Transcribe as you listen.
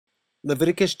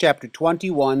Leviticus chapter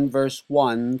 21, verse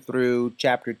 1 through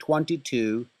chapter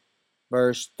 22,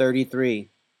 verse 33.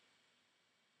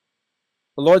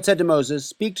 The Lord said to Moses,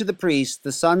 "Speak to the priests,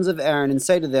 the sons of Aaron, and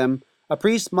say to them, A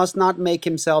priest must not make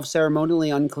himself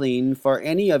ceremonially unclean for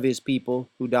any of his people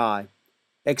who die,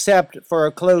 except for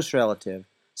a close relative,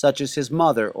 such as his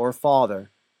mother or father,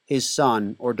 his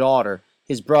son or daughter,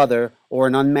 his brother, or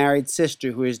an unmarried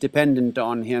sister who is dependent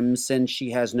on him since she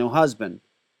has no husband.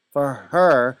 For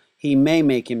her he may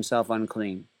make himself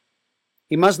unclean.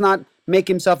 He must not make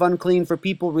himself unclean for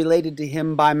people related to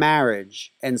him by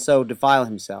marriage, and so defile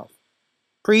himself.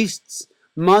 Priests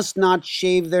must not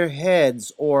shave their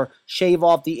heads, or shave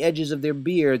off the edges of their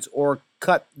beards, or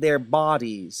cut their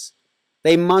bodies.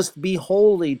 They must be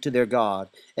holy to their God,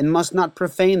 and must not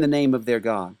profane the name of their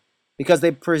God, because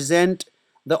they present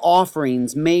the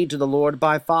offerings made to the Lord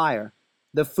by fire,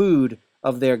 the food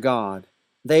of their God.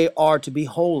 They are to be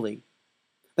holy.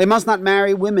 They must not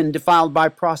marry women defiled by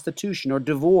prostitution or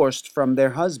divorced from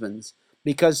their husbands,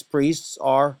 because priests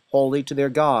are holy to their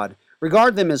God.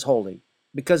 Regard them as holy,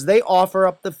 because they offer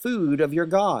up the food of your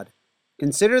God.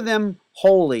 Consider them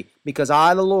holy, because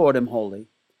I, the Lord, am holy,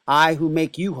 I who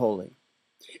make you holy.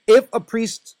 If a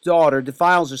priest's daughter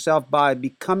defiles herself by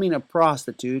becoming a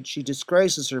prostitute, she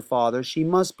disgraces her father, she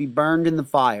must be burned in the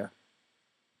fire.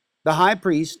 The high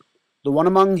priest, the one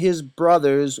among his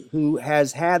brothers who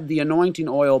has had the anointing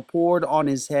oil poured on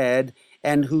his head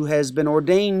and who has been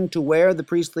ordained to wear the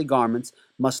priestly garments,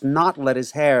 must not let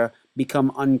his hair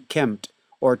become unkempt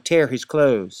or tear his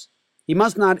clothes. He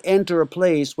must not enter a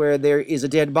place where there is a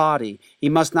dead body. He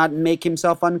must not make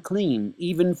himself unclean,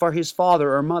 even for his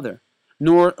father or mother,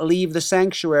 nor leave the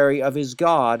sanctuary of his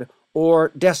God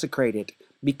or desecrate it,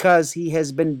 because he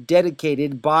has been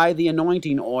dedicated by the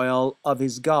anointing oil of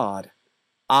his God.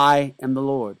 I am the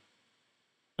Lord.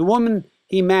 The woman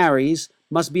he marries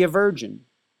must be a virgin.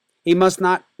 He must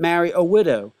not marry a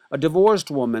widow, a divorced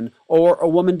woman, or a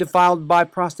woman defiled by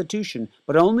prostitution,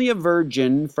 but only a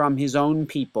virgin from his own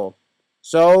people.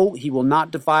 So he will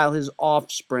not defile his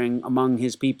offspring among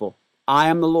his people. I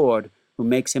am the Lord who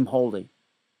makes him holy.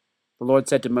 The Lord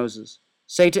said to Moses,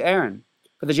 Say to Aaron,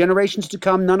 For the generations to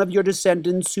come, none of your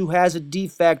descendants who has a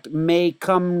defect may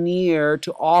come near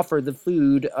to offer the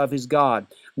food of his God.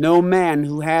 No man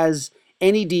who has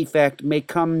any defect may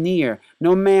come near.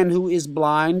 No man who is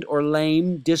blind or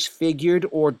lame, disfigured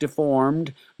or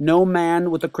deformed. No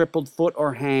man with a crippled foot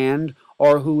or hand,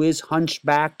 or who is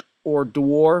hunchbacked or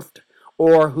dwarfed,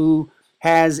 or who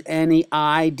has any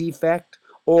eye defect,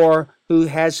 or who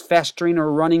has festering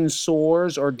or running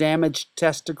sores or damaged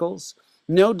testicles.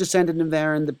 No descendant of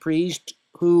Aaron the priest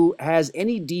who has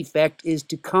any defect is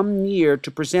to come near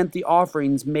to present the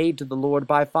offerings made to the Lord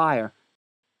by fire.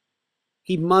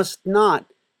 He must not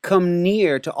come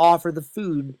near to offer the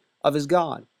food of his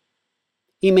God.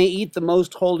 He may eat the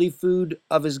most holy food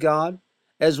of his God,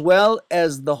 as well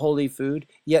as the holy food,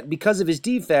 yet because of his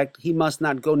defect he must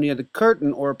not go near the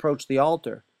curtain or approach the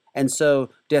altar, and so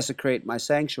desecrate my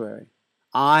sanctuary.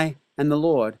 I am the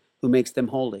Lord who makes them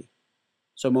holy.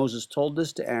 So Moses told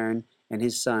this to Aaron and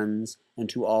his sons and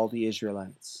to all the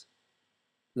Israelites.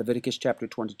 Leviticus chapter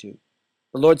 22.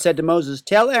 The Lord said to Moses,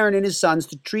 Tell Aaron and his sons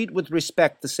to treat with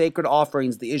respect the sacred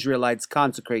offerings the Israelites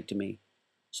consecrate to me,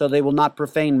 so they will not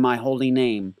profane my holy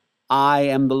name. I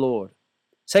am the Lord.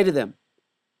 Say to them,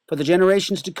 For the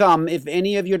generations to come, if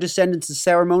any of your descendants is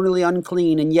ceremonially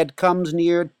unclean and yet comes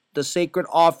near the sacred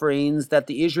offerings that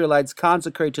the Israelites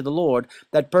consecrate to the Lord,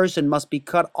 that person must be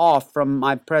cut off from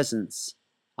my presence.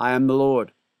 I am the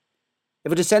Lord.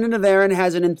 If a descendant of Aaron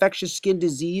has an infectious skin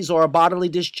disease or a bodily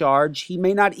discharge, he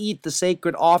may not eat the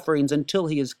sacred offerings until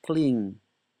he is clean.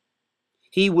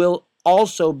 He will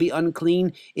also be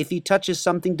unclean if he touches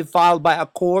something defiled by a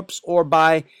corpse or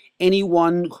by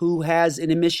anyone who has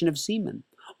an emission of semen,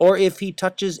 or if he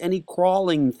touches any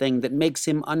crawling thing that makes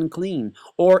him unclean,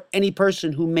 or any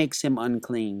person who makes him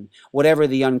unclean, whatever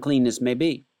the uncleanness may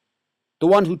be. The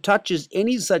one who touches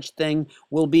any such thing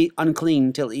will be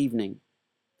unclean till evening.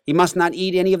 He must not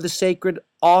eat any of the sacred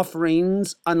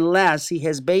offerings unless he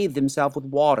has bathed himself with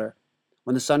water.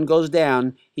 When the sun goes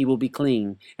down, he will be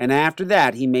clean, and after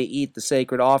that he may eat the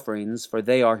sacred offerings, for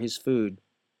they are his food.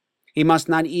 He must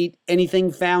not eat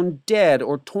anything found dead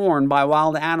or torn by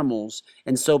wild animals,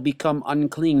 and so become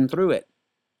unclean through it.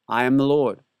 I am the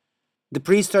Lord. The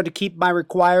priests are to keep my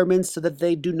requirements so that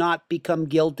they do not become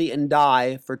guilty and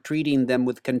die for treating them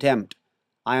with contempt.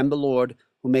 I am the Lord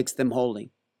who makes them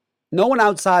holy. No one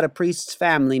outside a priest's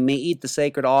family may eat the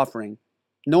sacred offering,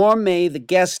 nor may the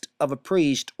guest of a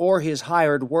priest or his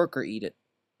hired worker eat it.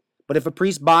 But if a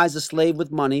priest buys a slave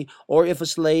with money, or if a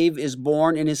slave is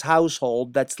born in his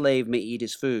household, that slave may eat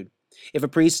his food. If a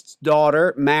priest's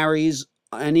daughter marries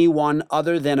anyone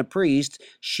other than a priest,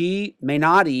 she may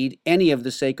not eat any of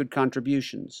the sacred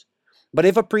contributions. But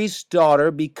if a priest's daughter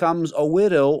becomes a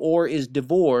widow or is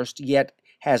divorced, yet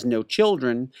has no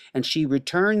children, and she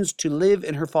returns to live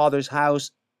in her father's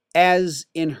house as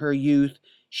in her youth,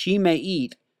 she may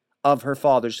eat of her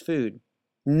father's food.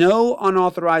 No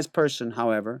unauthorized person,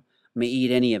 however, may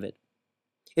eat any of it.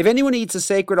 If anyone eats a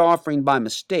sacred offering by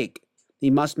mistake, he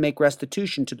must make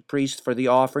restitution to the priest for the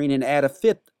offering and add a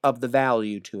fifth of the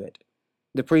value to it.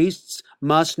 The priests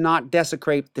must not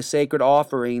desecrate the sacred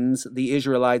offerings the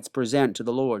Israelites present to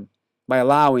the Lord by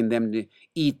allowing them to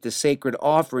eat the sacred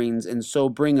offerings and so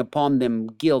bring upon them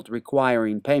guilt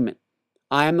requiring payment.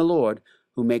 I am the Lord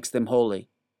who makes them holy.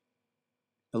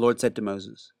 The Lord said to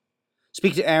Moses,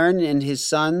 Speak to Aaron and his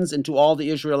sons and to all the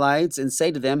Israelites, and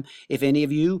say to them, If any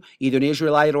of you, either an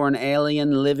Israelite or an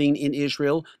alien living in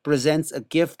Israel, presents a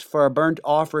gift for a burnt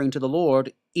offering to the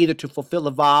Lord, either to fulfill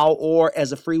a vow or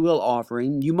as a freewill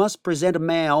offering, you must present a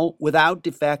male without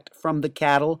defect from the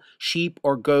cattle, sheep,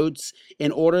 or goats,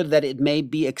 in order that it may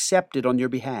be accepted on your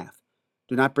behalf.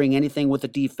 Do not bring anything with a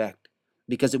defect,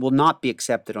 because it will not be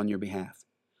accepted on your behalf.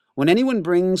 When anyone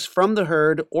brings from the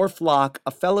herd or flock a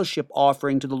fellowship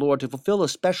offering to the Lord to fulfill a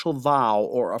special vow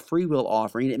or a freewill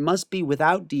offering, it must be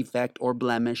without defect or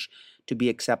blemish to be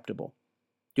acceptable.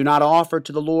 Do not offer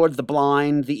to the Lord the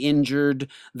blind, the injured,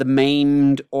 the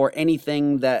maimed, or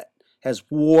anything that has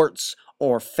warts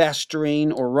or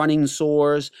festering or running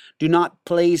sores. Do not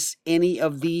place any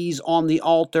of these on the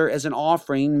altar as an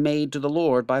offering made to the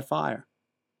Lord by fire.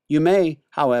 You may,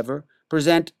 however,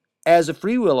 present as a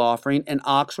freewill offering an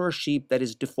ox or a sheep that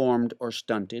is deformed or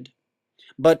stunted,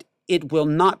 but it will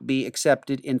not be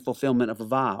accepted in fulfillment of a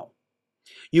vow.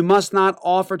 You must not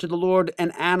offer to the Lord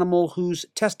an animal whose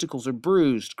testicles are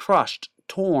bruised, crushed,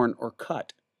 torn, or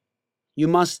cut. You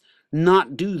must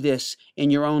not do this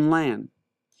in your own land,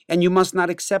 and you must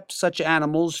not accept such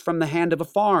animals from the hand of a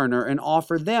foreigner and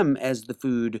offer them as the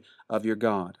food of your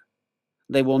God.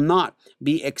 They will not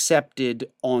be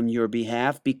accepted on your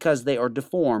behalf because they are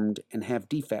deformed and have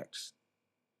defects.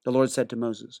 The Lord said to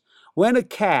Moses, When a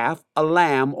calf, a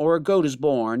lamb, or a goat is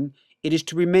born, it is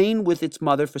to remain with its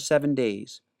mother for 7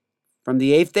 days. From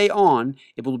the 8th day on,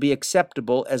 it will be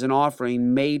acceptable as an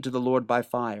offering made to the Lord by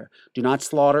fire. Do not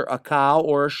slaughter a cow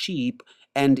or a sheep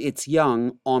and its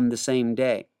young on the same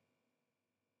day.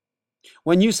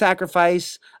 When you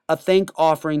sacrifice a thank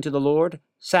offering to the Lord,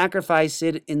 sacrifice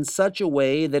it in such a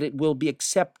way that it will be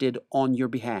accepted on your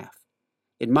behalf.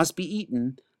 It must be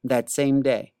eaten that same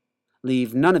day.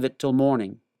 Leave none of it till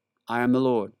morning. I am the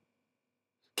Lord.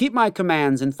 Keep my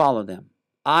commands and follow them.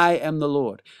 I am the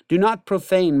Lord. Do not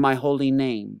profane my holy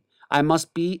name. I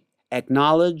must be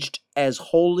acknowledged as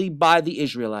holy by the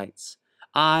Israelites.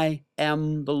 I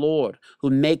am the Lord, who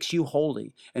makes you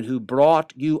holy, and who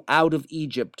brought you out of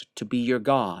Egypt to be your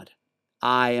God.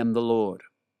 I am the Lord.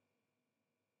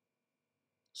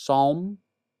 Psalm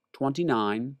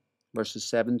 29, verses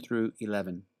 7 through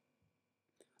 11.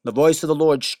 The voice of the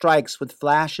Lord strikes with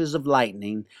flashes of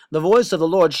lightning. The voice of the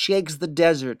Lord shakes the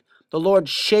desert. The Lord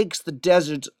shakes the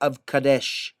deserts of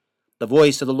Kadesh. The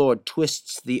voice of the Lord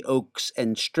twists the oaks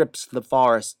and strips the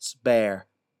forests bare.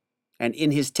 And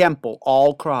in his temple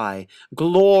all cry,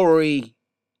 Glory!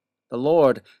 The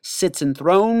Lord sits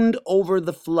enthroned over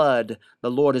the flood. The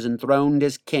Lord is enthroned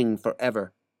as king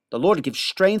forever. The Lord gives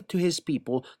strength to his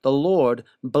people. The Lord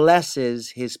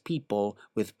blesses his people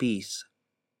with peace.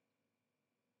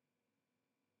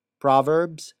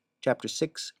 Proverbs chapter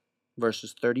 6,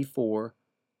 verses 34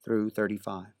 through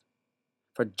 35.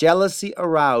 For jealousy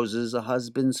arouses a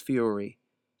husband's fury,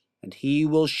 and he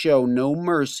will show no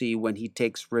mercy when he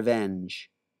takes revenge.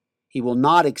 He will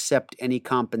not accept any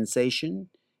compensation.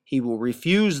 He will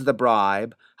refuse the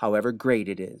bribe, however great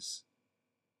it is.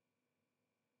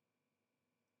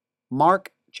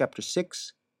 Mark chapter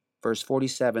 6, verse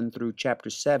 47 through chapter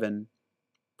 7,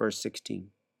 verse 16.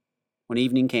 When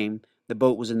evening came, the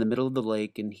boat was in the middle of the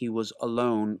lake, and he was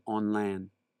alone on land.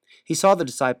 He saw the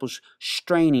disciples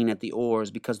straining at the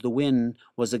oars because the wind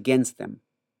was against them.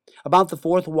 About the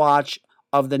 4th watch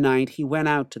of the night he went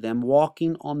out to them,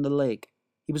 walking on the lake.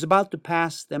 He was about to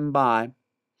pass them by,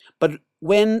 but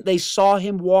when they saw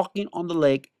him walking on the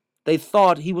lake, they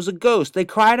thought he was a ghost. They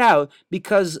cried out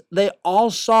because they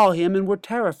all saw him and were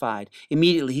terrified.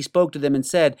 Immediately he spoke to them and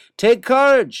said, Take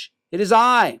courage, it is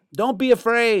I. Don't be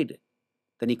afraid.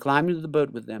 Then he climbed into the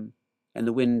boat with them, and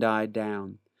the wind died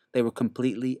down. They were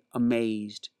completely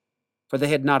amazed, for they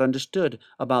had not understood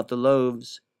about the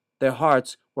loaves. Their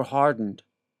hearts were hardened.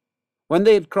 When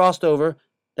they had crossed over,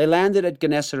 they landed at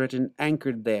Gennesaret and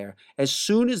anchored there. As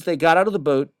soon as they got out of the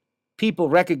boat, people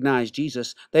recognized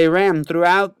Jesus. They ran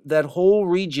throughout that whole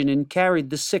region and carried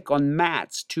the sick on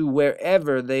mats to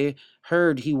wherever they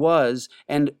heard he was,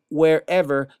 and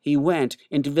wherever he went,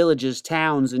 into villages,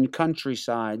 towns, and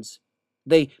countrysides.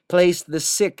 They placed the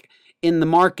sick in the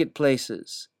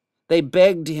marketplaces. They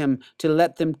begged him to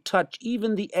let them touch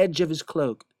even the edge of his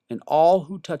cloak, and all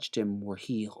who touched him were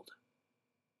healed.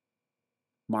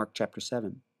 Mark chapter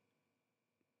 7.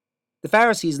 The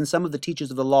Pharisees and some of the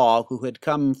teachers of the law who had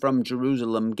come from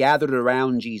Jerusalem gathered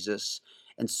around Jesus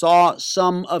and saw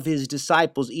some of his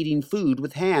disciples eating food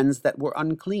with hands that were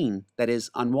unclean, that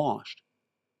is, unwashed.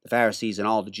 The Pharisees and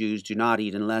all the Jews do not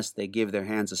eat unless they give their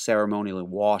hands a ceremonial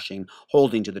washing,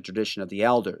 holding to the tradition of the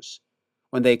elders.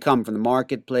 When they come from the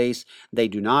marketplace, they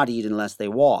do not eat unless they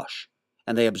wash,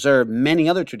 and they observe many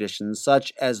other traditions,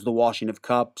 such as the washing of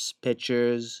cups,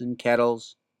 pitchers, and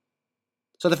kettles.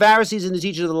 So the Pharisees and the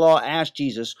teachers of the law asked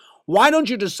Jesus, "Why don't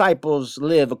your disciples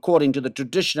live according to the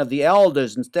tradition of the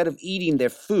elders instead of eating their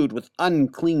food with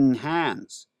unclean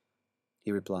hands?"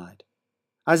 He replied,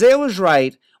 "Isaiah was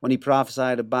right when he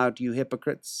prophesied about you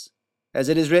hypocrites. As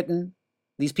it is written,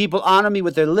 'These people honor me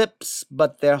with their lips,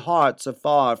 but their hearts are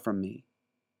far from me.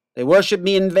 They worship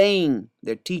me in vain.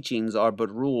 Their teachings are but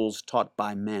rules taught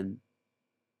by men.'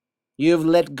 You have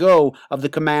let go of the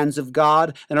commands of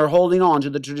God and are holding on to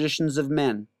the traditions of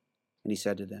men." And he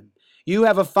said to them, "You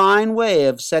have a fine way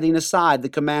of setting aside the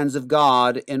commands of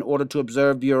God in order to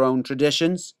observe your own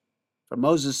traditions. For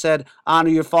Moses said, 'Honor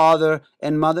your father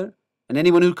and mother,' and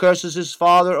anyone who curses his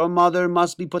father or mother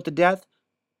must be put to death.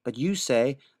 But you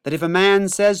say that if a man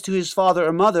says to his father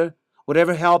or mother,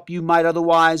 'Whatever help you might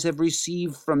otherwise have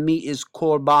received from me is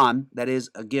korban,' that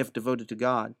is, a gift devoted to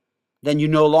God, then you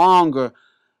no longer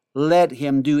let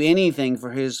him do anything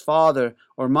for his father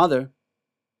or mother.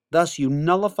 Thus you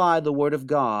nullify the word of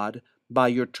God by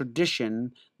your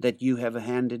tradition that you have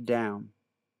handed down.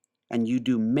 And you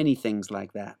do many things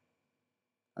like that."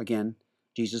 Again,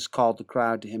 Jesus called the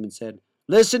crowd to him and said,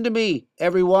 "Listen to me,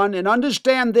 everyone, and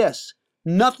understand this.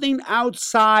 Nothing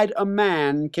outside a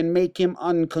man can make him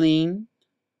unclean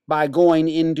by going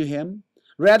into him.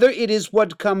 Rather, it is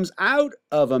what comes out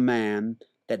of a man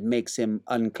that makes him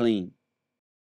unclean.